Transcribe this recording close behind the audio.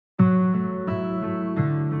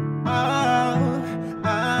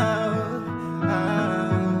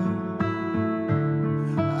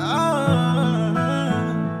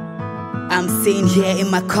Sitting here in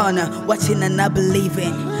my corner, watching and not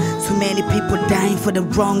believing. Too many people dying for the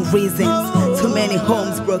wrong reasons. Too many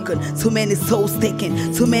homes broken, too many souls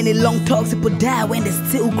taken. Too many long talks, people die when they're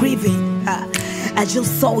still grieving. I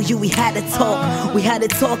just saw you, we had a talk. We had a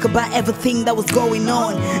talk about everything that was going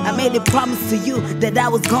on. I made a promise to you that I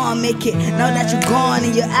was gonna make it. Now that you're gone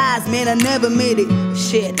in your eyes, man, I never made it.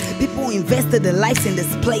 Shit, people invested their lives in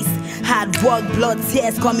this place. Hard work, blood,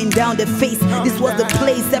 tears coming down their face. This was the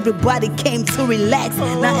place everybody came to relax.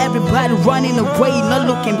 Now everybody running away, not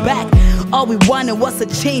looking back. All we wanted was a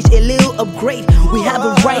change, a little upgrade. We have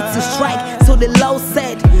a right to strike, so the law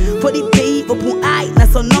said. For the day, open eye,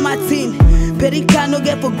 that's a normal thing. Perica no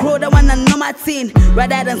get for grow, that one a normal thing.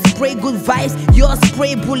 Rather than spray good vibes, you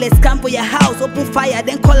spray bullets. Come for your house, open fire,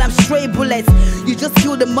 then call them stray bullets. You just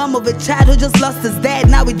killed the mom of a child who just lost his dad.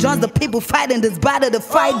 Now we join the people fighting this battle to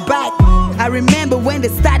fight back. I remember when they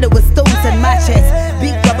started with stones and matches.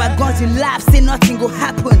 Big rubber guns, you laugh, say nothing go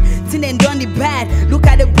happen. Tin and done the bad, look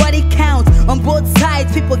at the body count. On both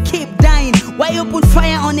sides, people keep dying. Why you put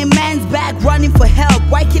fire on a man's back, running for help?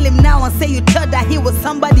 Why kill him now and say you thought that he was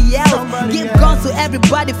somebody else? Give guns to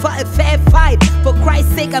everybody for a fair fight. For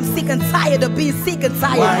Christ's sake, I'm sick and tired of being sick and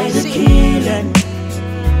tired. Why the killing?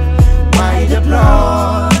 Why the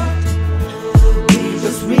blood? We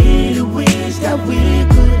just really wish that we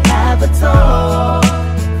could have a talk.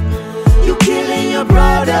 You killing your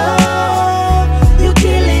brother, you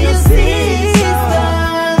killing your sister.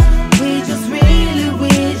 We just really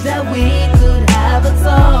wish that we could have a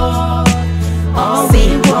talk. See,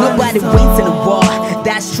 nobody wins in a war.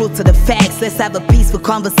 That's true to the facts. Let's have a peaceful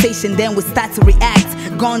conversation, then we start to react.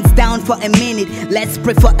 Guns down for a minute, let's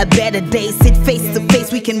pray for a better day. Sit face to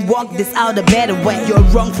face, we can walk this out a better way. You're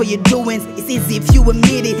wrong for your doings, it's easy if you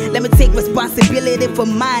admit it. Let me take responsibility for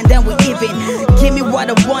mine, then we even. Give me what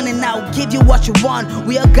I want and I'll give you what you want.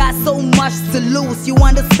 We all got so much to lose, you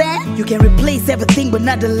understand? You can replace everything but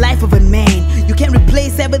not the life of a man. You can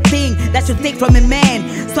replace everything that you take from a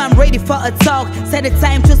man. So I'm ready for a talk, set a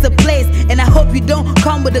time, choose a place. And I hope you don't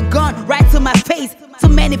come with a gun right to my face. Too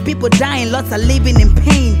many people dying, lots are living in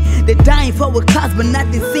pain. They're dying for a cause but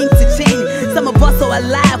nothing seems to change. Some of us are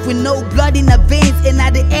alive with no blood in our veins. And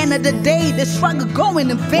at the end of the day, the struggle going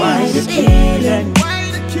in vain. Why the killing?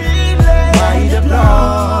 Why the killing? Why the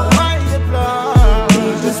blood? Why the blood?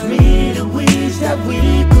 We just really wish that we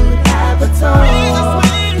could have a talk.